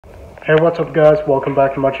Hey, what's up guys? Welcome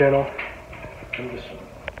back to my channel.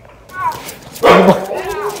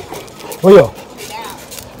 Leo.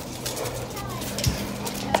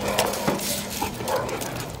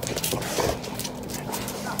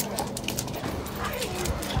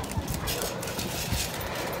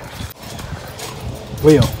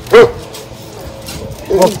 Leo.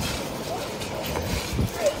 Oh.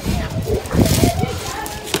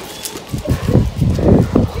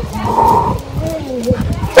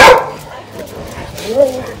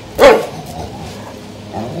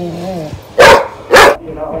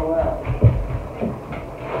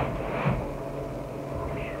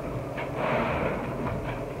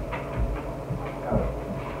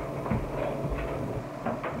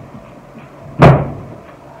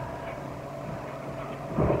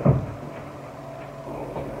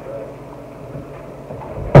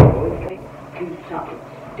 Do something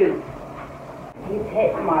stupid. He's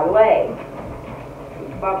hitting my leg.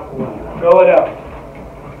 He's buckling. Go it out.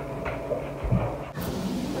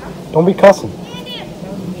 Don't be cussing.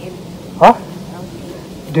 Huh?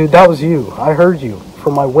 Dude, that was you. I heard you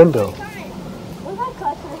from my window. Was I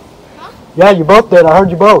cussing? Huh? Yeah, you both did. I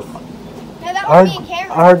heard you both. No, that was me and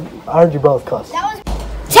Cameron. I heard you both cuss. That was.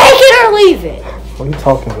 Take it or leave it. What are you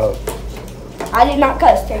talking about? I did not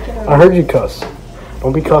cuss. Take it or leave I heard you cuss.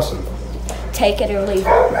 Don't be cussing. it. Take it or leave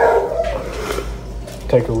it.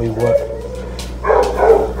 Take or leave what?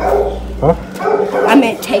 Huh? I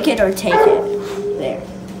meant take it or take it. There.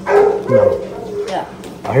 No. Yeah.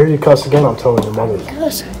 I hear you cuss again. I'm telling your mother.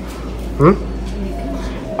 Cuss.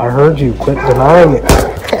 I heard you. Quit denying it.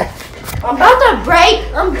 I'm about to break.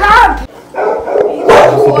 I'm about to.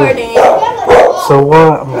 Recording. So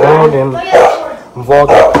what? I'm vlogging. I'm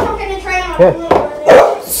vlogging. Yeah.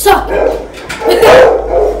 Suck it.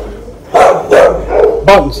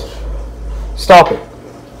 Buttons. Stop it.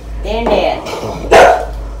 Stand there.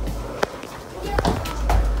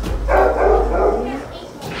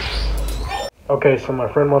 Okay, so my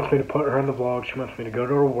friend wants me to put her in the vlog. She wants me to go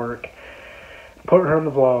to her work, put her in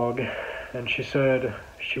the vlog, and she said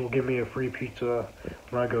she will give me a free pizza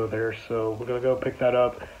when I go there. So we're going to go pick that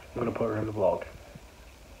up. I'm going to put her in the vlog.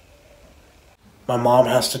 My mom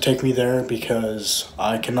has to take me there because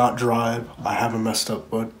I cannot drive. I have a messed up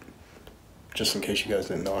foot. Just in case you guys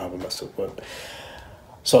didn't know, I have a messed up foot.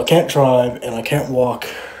 So I can't drive and I can't walk.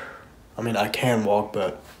 I mean, I can walk,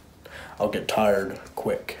 but I'll get tired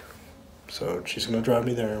quick. So she's gonna drive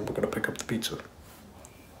me there and we're gonna pick up the pizza.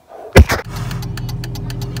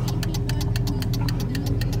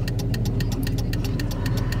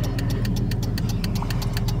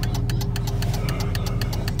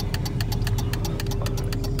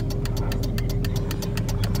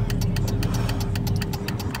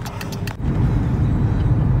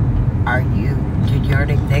 Did you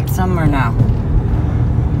already fix them or no?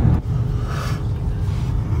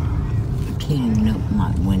 You can't even open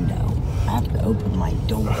my window. I have to open my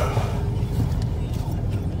door.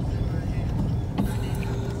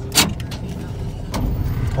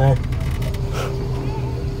 Hey.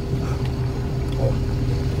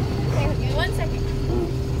 Okay, 1 second.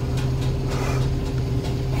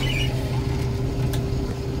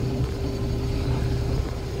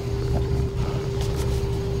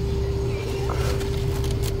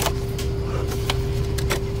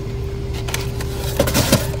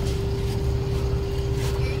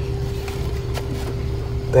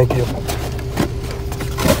 Thank you.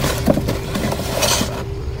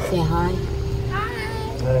 Say hi.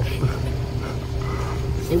 Hi.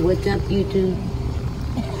 Say what's up, YouTube?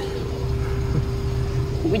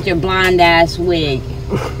 With your blonde ass wig.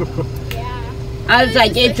 Yeah. I was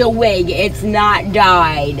like, it's a wig. It's not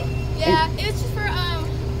dyed. Yeah, it's just for my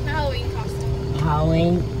Halloween costume.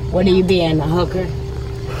 Halloween? What are you being, a hooker?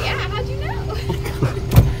 Yeah, how'd you know?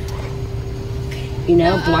 You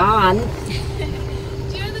know, blonde.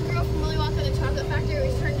 Do you know the girl from Willy Wonka and the Chocolate Factory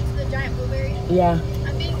who turned into the giant blueberry? Yeah.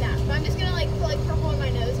 I'm being that, but I'm just gonna like put like purple on my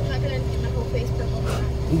nose. I'm not gonna do my whole face purple.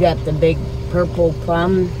 You got the big purple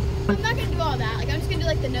plum. I'm not gonna do all that. Like I'm just gonna do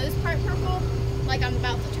like the nose part purple, like I'm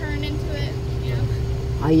about to turn into it. You know.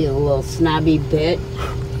 Are you a little snobby bit?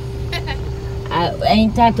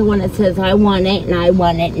 Ain't that the one that says, I want it and I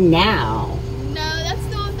want it now? No, that's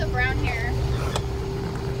the one with the brown hair.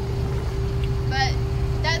 But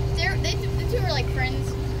the two are like friends.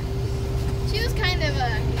 She was kind of a, a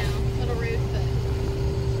little rude, but.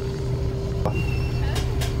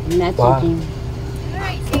 Messaging.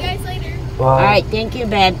 Alright, see you guys later. Bye. Alright, thank you,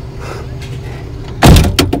 babe.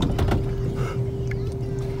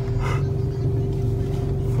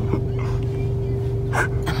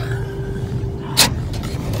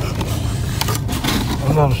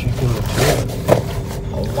 I'm not shaking the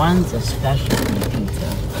One's a specialty pizza.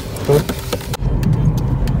 Huh?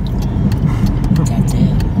 That's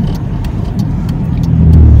it.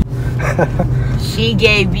 She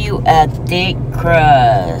gave you a thick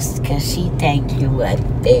crust because she think you a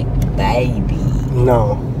thick baby.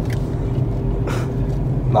 No.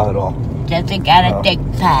 Not at all. Jessica got a thick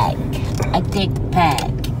pack. A thick pack.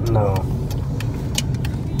 No.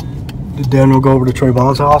 Did Daniel go over to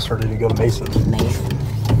Trayvon's house or did he go to Mason's? Mason.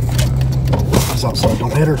 She's outside.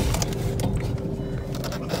 Don't hit her.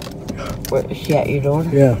 What, is she at your door?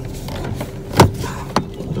 Yeah.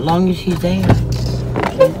 As long as she's there. I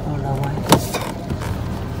don't know why.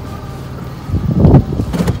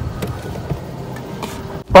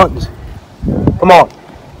 Buttons. Come on.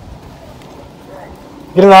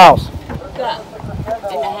 Get in the house. Go.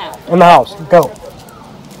 In the house. In the house. Go.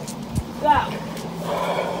 Go.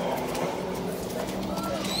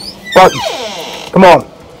 Buttons. Come on.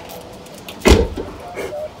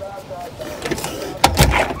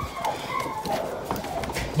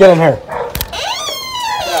 Get in here.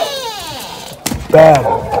 Bad.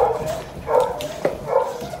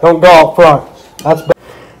 Don't go out front. That's bad.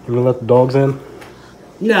 You gonna let the dogs in?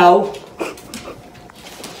 No.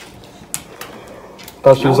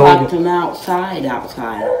 Thought she was I only. locked them outside.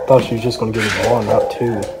 Thought she was just gonna give me one, not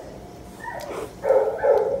two.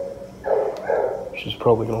 She's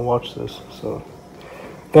probably gonna watch this, so.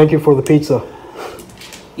 Thank you for the pizza.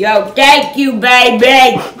 Yo, thank you,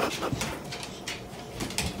 baby.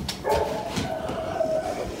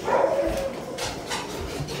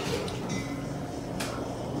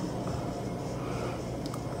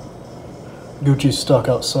 Gucci's stuck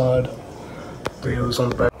outside. Leo's on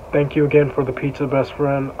the back. Thank you again for the pizza, best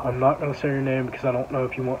friend. I'm not going to say your name because I don't know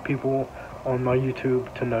if you want people on my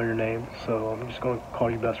YouTube to know your name. So I'm just going to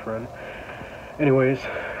call you best friend. Anyways,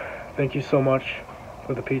 thank you so much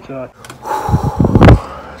for the pizza.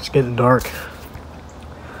 It's getting dark.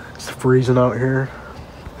 It's freezing out here.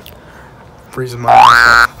 Freezing my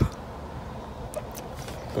ass off.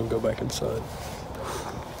 I'm going to go back inside.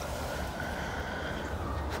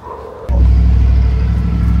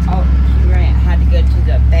 Go to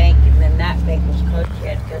the bank, and then that bank was closed. She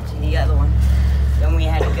had to go to the other one. Then we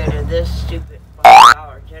had to go to this stupid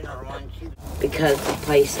Dollar General one because the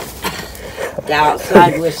place, the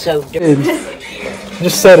outside was so dirty.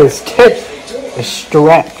 Just said his tip is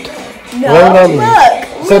strapped. No, what does that mean? look,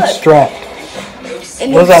 It said strapped.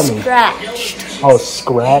 And What does that it's mean? scratched. Oh,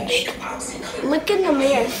 scratched. Look in the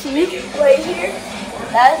mirror, see? Right here?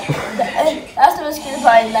 That's the mosquito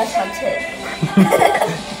bite and that's my tip.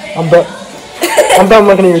 I'm done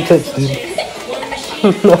looking at your tits, dude.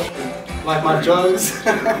 Like my jugs. I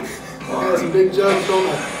got some big jugs going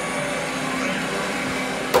on.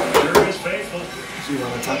 So you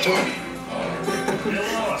want to touch them?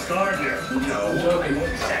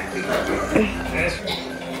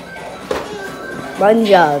 One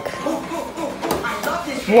jug.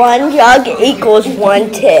 One jug equals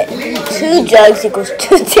one tip. Two jugs equals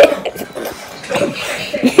two tips.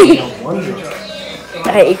 One jug.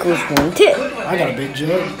 That equals one tip. I got a big jug.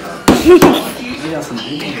 I got some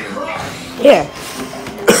big jugs. Here.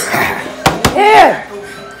 Here.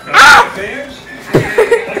 Ah!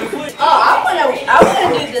 Oh, I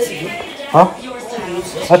wanna do this again. Huh?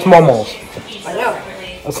 That's Momo's. I know.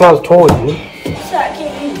 That's not a toy, dude. So I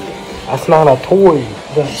can't use it. That's not a toy.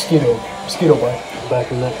 The mosquito bite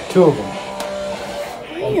back in that. Two of them.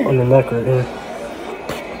 On the neck right here.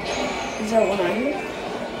 Is there one right here?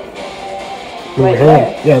 In your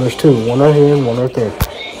hand. Yeah, there's two. One right here and one right there.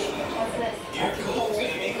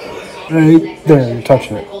 Right there, you're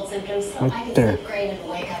touching it. Right there.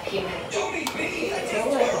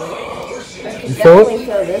 You feel it? I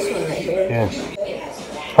feel this one right here. Yeah.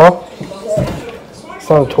 Huh? It's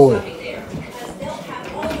not a toy.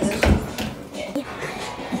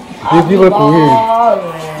 Dude, you look weird.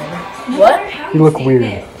 What? You look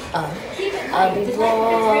weird. I'll be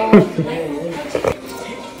bald.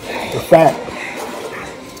 You're fat.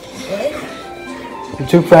 You're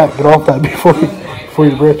too fat. Get off that before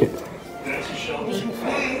you break it.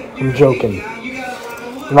 I'm joking.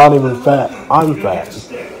 You're not even fat. I'm fat.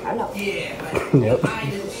 I know. Yep.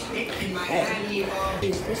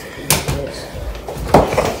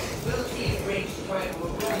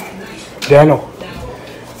 Daniel.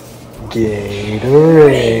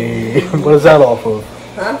 Gatorade. What is that off of?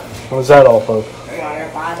 Huh? What is that off of? Water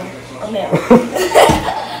bottle. Oh, no.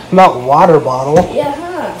 Not water bottle. Yeah,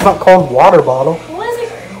 huh? It's not called water bottle. What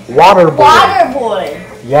is it? Water boy. Water boy.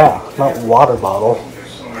 Yeah, not water bottle.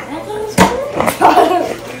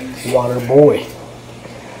 Water boy.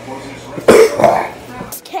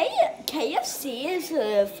 KFC is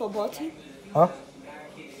a football team. Huh?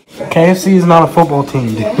 KFC is not a football team,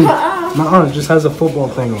 dude. No, it just has a football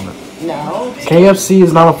thing on it. No. KFC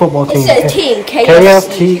is not a football team. It says team,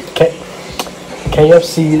 KFC.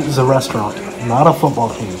 KFC is a restaurant, not a football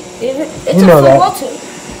team. It's You know a football that. team.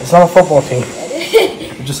 It's not a football team.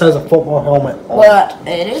 It just has a football helmet on it. But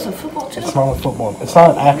it is a football team. It's not a football. It's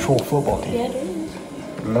not an actual football team. Yeah, it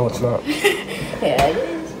is. No, it's not. Yeah, it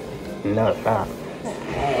is. No, it's not.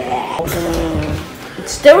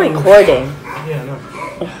 It's still recording. Yeah,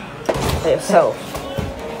 no. So.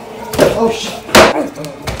 Oh shit.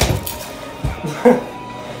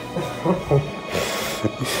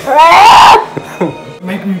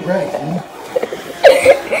 Make me wreck, dude.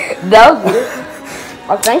 That was good.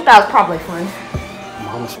 I think that was probably fun.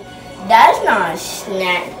 That's not a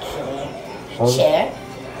snack chair.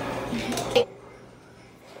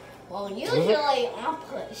 Well, usually I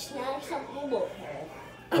put snacks up my butthole.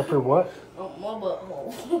 Up your what? Up my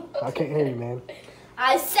butthole. I can't hear you, man.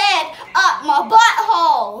 I said up my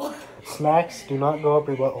butthole. Snacks do not go up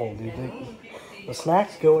your butthole, dude. The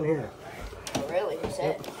snacks go in here. Really? You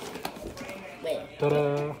said? Wait,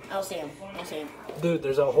 Ta-da. I'll see him. I'll see him. Dude,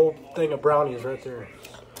 there's a whole thing of brownies right there.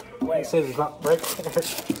 I say there's not right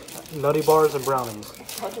there. Nutty bars and brownies.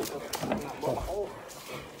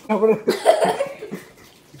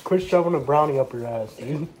 Quit shoving a brownie up your ass,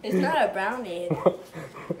 dude. It's not a brownie.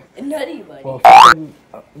 It's a nutty buddy. Well, fucking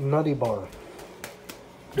nutty bar.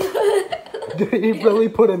 Dude, he really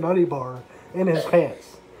put a nutty bar in his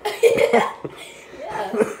pants.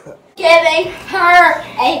 Giving her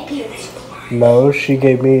a pizza. No, she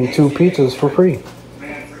gave me 2 pizzas for free.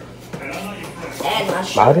 And I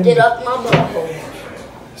shoved didn't- it up my butthole.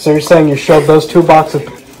 So you're saying you shoved those 2 boxes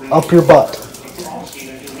up your butt?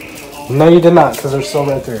 No, you did not, because they're still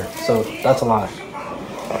right there. So that's a lie.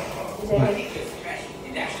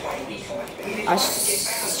 I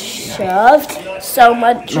shoved so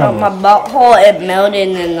much on my butthole it melted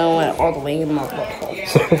and then went all the way in my butthole.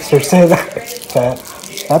 So you're saying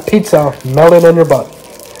that pizza melted in your butt.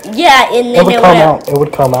 Yeah, and It then would it come went. out. It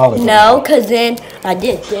would come out. Of No, because then I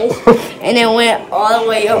did this and it went all the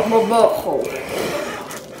way up my butthole.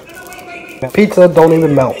 it. Pizza don't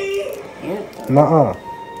even melt. Nuh-uh.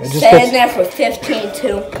 It just Stay in gets. there for 15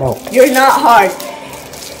 too. No. You're not hard.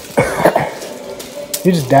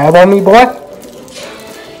 You just dab on me, boy.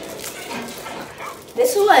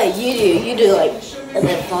 This is what you do. You do like a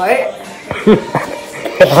bit fart.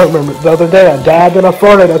 I remember the other day I dabbed and I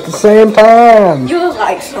farted at the same time. You was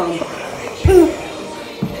like some.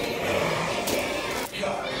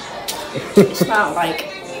 It's not like.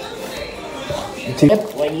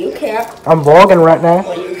 Well, you can't. I'm vlogging right now.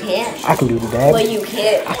 Well, you can't. I can do the dab. Well, you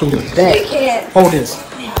can't. I can do the You dab. can't. Hold this.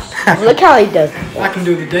 Look how he does. I can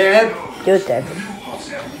do the dab. Do it then. Do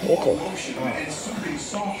it then.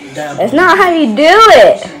 Dab. That's not how you do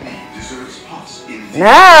it.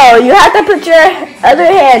 No, you have to put your other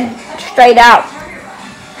hand straight out.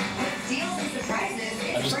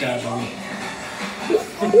 I just dabbed on you.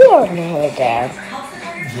 You don't know how to dab.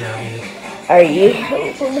 Yeah. Are you?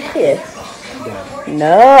 Look here. Dab.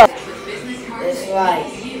 No. It's like.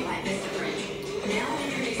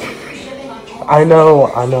 I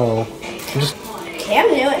know. Just, Cam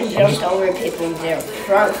Newton jumped over people in their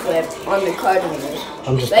front flip on the Cardinals.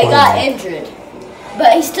 I'm just They playing. got injured,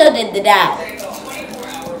 but he still did the dab.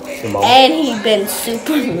 Come on. And he been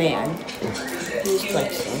Superman. He's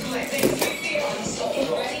flexing.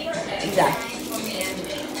 Exactly.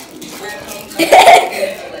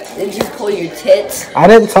 Did you pull your tits? I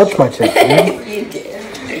didn't touch my tits, dude. You did.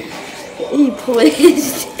 He pulled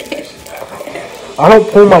his tits. I don't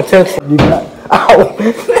pull my tits. You got. Ow!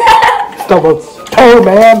 Stop my toe,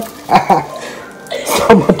 man.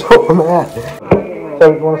 Stop my toe, man. So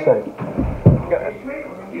what you want to say?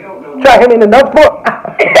 Try hitting the nut foot.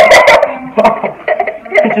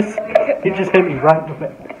 He just hit me right in the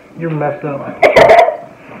face. You're messed up.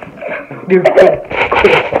 Dude,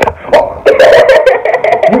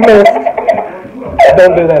 you missed.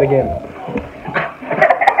 Don't do that again.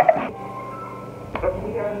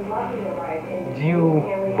 Do you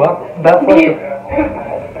buck that fucker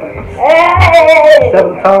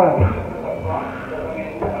 7 times?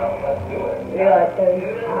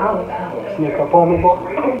 Sneak up on me, boy.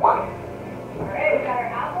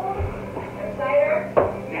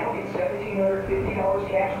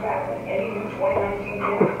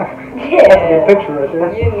 Your picture right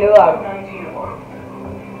there. You knew I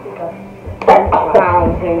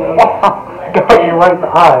Got you right in the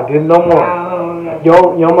eye, dude. No more. You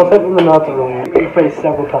almost hit me in the nuts earlier. Your face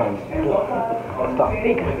several times. Stop.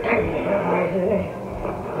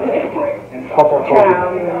 Papa told you.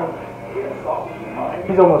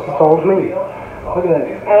 He's almost as tall as me. Look at that.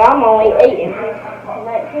 And I'm only 8 and he's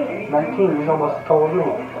 19. 19. He's almost as tall as me.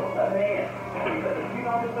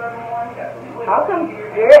 How come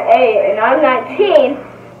you're 8 and I'm 19?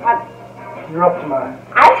 You're up to mine.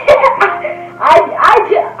 I said,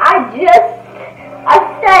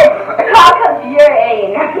 how come you're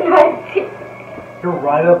 8 and I'm 19? You're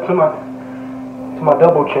right up to my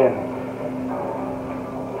double chin.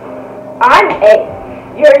 I'm 8.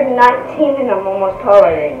 You're 19 and I'm almost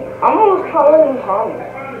taller than you. I'm almost taller than Tommy.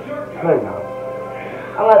 No, you're not.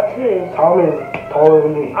 I'm up 2. Tommy is taller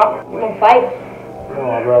than me. I'm gonna fight. No,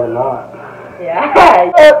 I'd rather not. Yeah.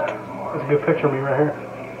 That's a good picture of me right here.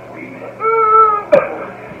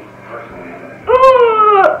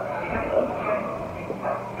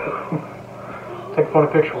 Take a funny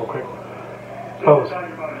picture real quick. Pose.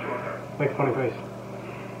 Make a funny face.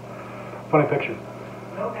 Funny picture.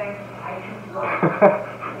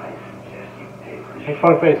 Make a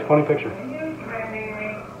funny face, funny picture.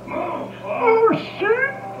 Oh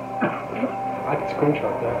shit! I can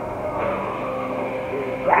screenshot that.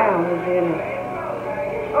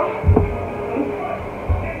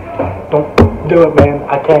 Don't do it, man.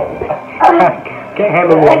 I can't. Can't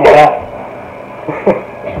handle it with my back.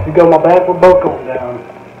 You go my back, we're both going down.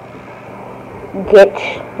 Get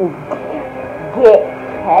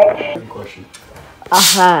catch. Good question.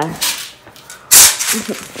 Uh-huh.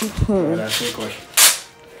 Ask me a question.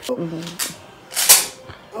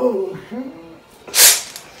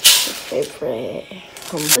 Favorite.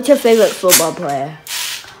 What's your favorite football player?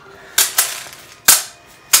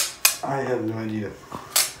 I have no idea.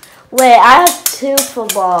 Wait, I have 2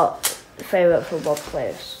 favorite football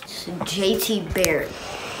players. JT Barrett.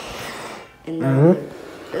 And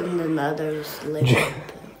another is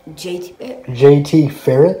JT Barrett. JT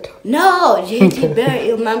Ferret? No, JT Barrett.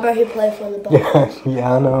 You remember he played for the Bucks?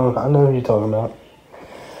 Yeah, I know who you're talking about.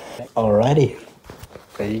 Alrighty.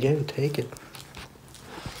 There you go, take it.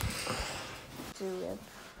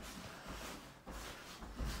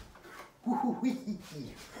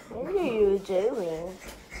 What are you doing?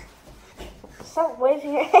 Stop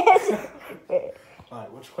waving your hands.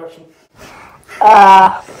 Alright, what's your question?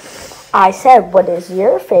 I said, what is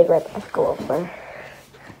your favorite basketball player?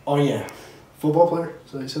 Oh yeah. Football player?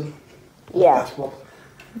 Is that what you said? Yeah, Basketball?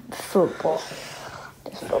 football.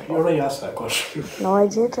 Just You football. already asked that question. No, I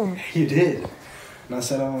didn't. You did. And I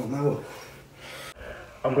said I don't know.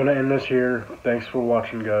 I'm gonna end this here. Thanks for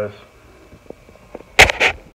watching, guys.